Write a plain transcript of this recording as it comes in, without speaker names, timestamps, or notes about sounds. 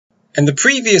In the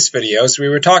previous videos, we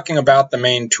were talking about the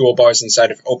main toolbars inside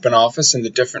of OpenOffice and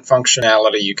the different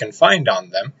functionality you can find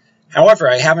on them. However,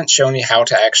 I haven't shown you how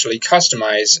to actually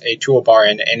customize a toolbar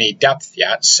in any depth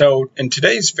yet, so in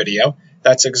today's video,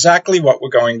 that's exactly what we're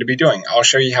going to be doing. I'll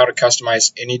show you how to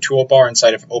customize any toolbar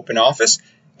inside of OpenOffice,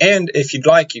 and if you'd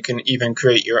like, you can even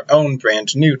create your own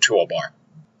brand new toolbar.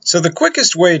 So the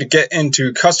quickest way to get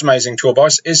into customizing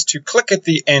toolbars is to click at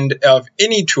the end of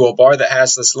any toolbar that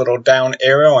has this little down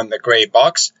arrow and the gray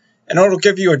box, and it'll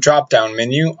give you a drop-down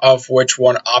menu of which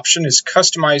one option is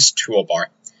Customize Toolbar.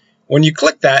 When you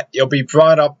click that, you'll be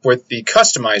brought up with the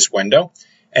Customize window,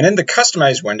 and in the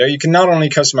Customize window, you can not only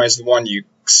customize the one you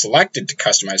selected to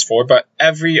customize for, but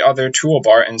every other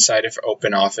toolbar inside of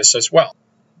OpenOffice as well.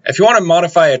 If you want to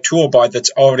modify a toolbar that's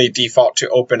already default to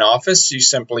OpenOffice, you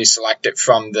simply select it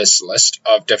from this list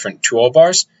of different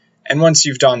toolbars. And once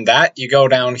you've done that, you go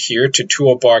down here to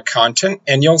Toolbar Content,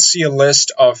 and you'll see a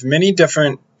list of many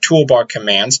different toolbar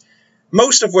commands,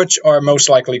 most of which are most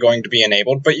likely going to be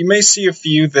enabled, but you may see a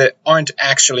few that aren't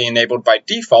actually enabled by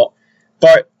default,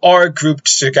 but are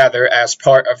grouped together as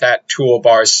part of that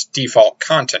toolbar's default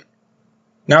content.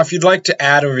 Now, if you'd like to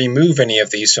add or remove any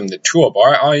of these from the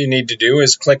toolbar, all you need to do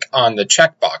is click on the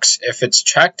checkbox. If it's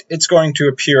checked, it's going to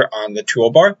appear on the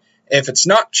toolbar. If it's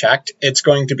not checked, it's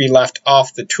going to be left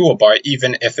off the toolbar,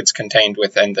 even if it's contained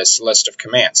within this list of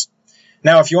commands.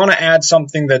 Now, if you want to add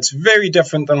something that's very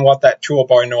different than what that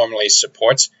toolbar normally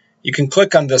supports, you can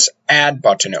click on this Add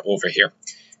button over here.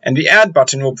 And the Add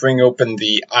button will bring open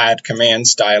the Add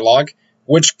Commands dialog,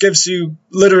 which gives you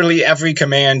literally every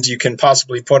command you can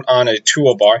possibly put on a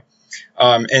toolbar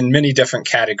in many different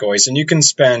categories. And you can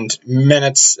spend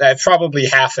minutes, probably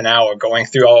half an hour, going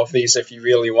through all of these if you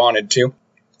really wanted to.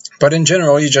 But in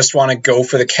general, you just want to go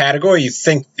for the category you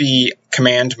think the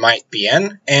command might be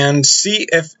in and see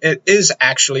if it is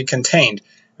actually contained.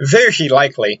 Very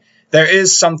likely, there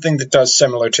is something that does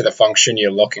similar to the function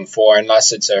you're looking for,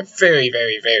 unless it's a very,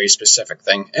 very, very specific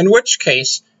thing, in which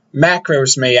case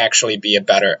macros may actually be a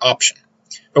better option.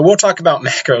 But we'll talk about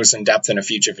macros in depth in a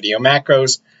future video.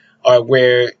 Macros are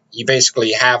where you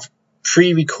basically have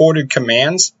pre-recorded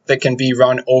commands that can be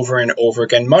run over and over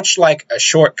again, much like a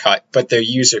shortcut, but they're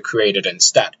user-created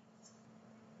instead.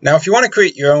 Now, if you want to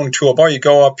create your own toolbar, you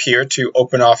go up here to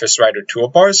OpenOffice Writer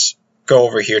Toolbars, go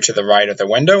over here to the right of the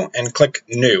window, and click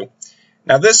New.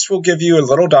 Now, this will give you a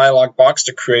little dialog box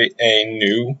to create a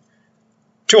new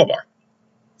toolbar.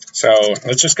 So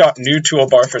let's just got New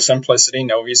Toolbar for simplicity,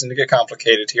 no reason to get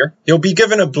complicated here. You'll be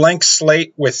given a blank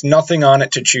slate with nothing on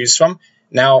it to choose from.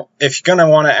 Now, if you're going to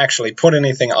want to actually put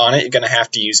anything on it, you're going to have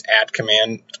to use Add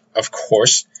Command, of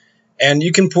course. And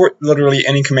you can put literally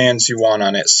any commands you want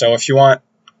on it. So if you want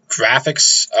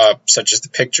graphics, such as the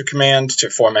picture command to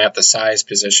format the size,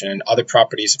 position, and other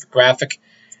properties of a graphic,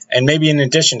 and maybe in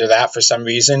addition to that, for some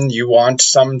reason, you want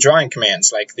some drawing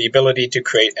commands, like the ability to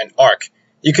create an arc,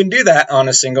 you can do that on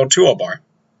a single toolbar.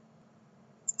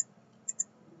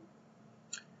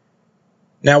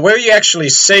 Now, where you actually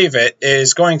save it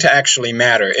is going to actually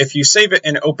matter. If you save it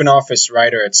in OpenOffice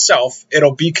Writer itself,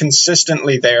 it'll be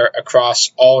consistently there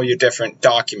across all your different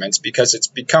documents because it's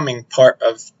becoming part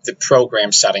of the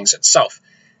program settings itself.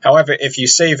 However, if you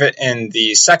save it in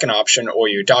the second option, or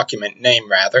your document name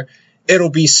rather,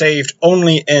 it'll be saved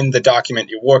only in the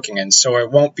document you're working in, so it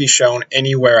won't be shown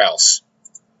anywhere else.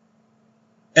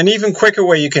 An even quicker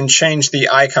way you can change the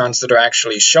icons that are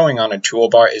actually showing on a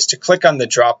toolbar is to click on the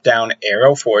drop-down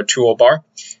arrow for a toolbar,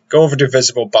 go over to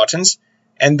Visible Buttons,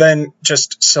 and then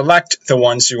just select the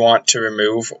ones you want to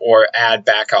remove or add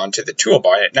back onto the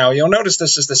toolbar. Now, you'll notice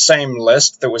this is the same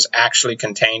list that was actually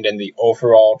contained in the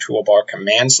overall toolbar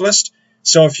commands list.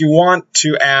 So if you want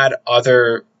to add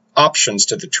other options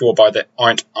to the toolbar that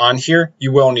aren't on here,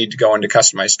 you will need to go into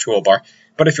Customize Toolbar.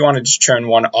 But if you want to just turn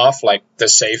one off, like the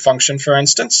save function, for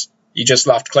instance, you just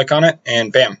left click on it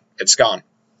and bam, it's gone.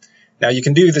 Now you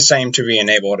can do the same to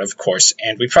re-enable it, of course,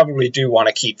 and we probably do want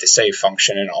to keep the save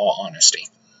function in all honesty.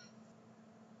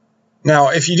 Now,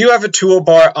 if you do have a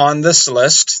toolbar on this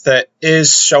list that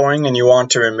is showing and you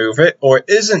want to remove it, or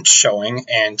isn't showing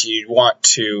and you want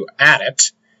to add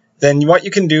it, then what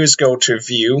you can do is go to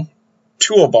View,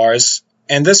 Toolbars,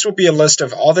 and this will be a list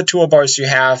of all the toolbars you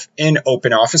have in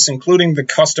OpenOffice, including the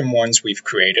custom ones we've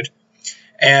created.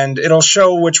 And it'll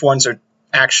show which ones are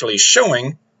actually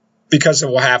showing because it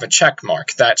will have a check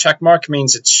mark. That check mark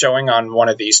means it's showing on one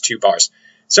of these two bars.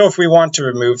 So if we want to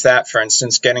remove that, for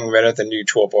instance, getting rid of the new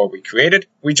toolbar we created,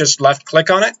 we just left click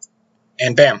on it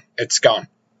and bam, it's gone.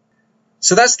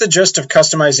 So that's the gist of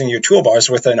customizing your toolbars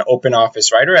within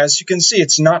OpenOffice Writer. As you can see,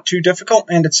 it's not too difficult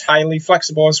and it's highly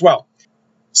flexible as well.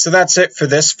 So that's it for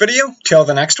this video. Till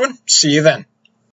the next one, see you then.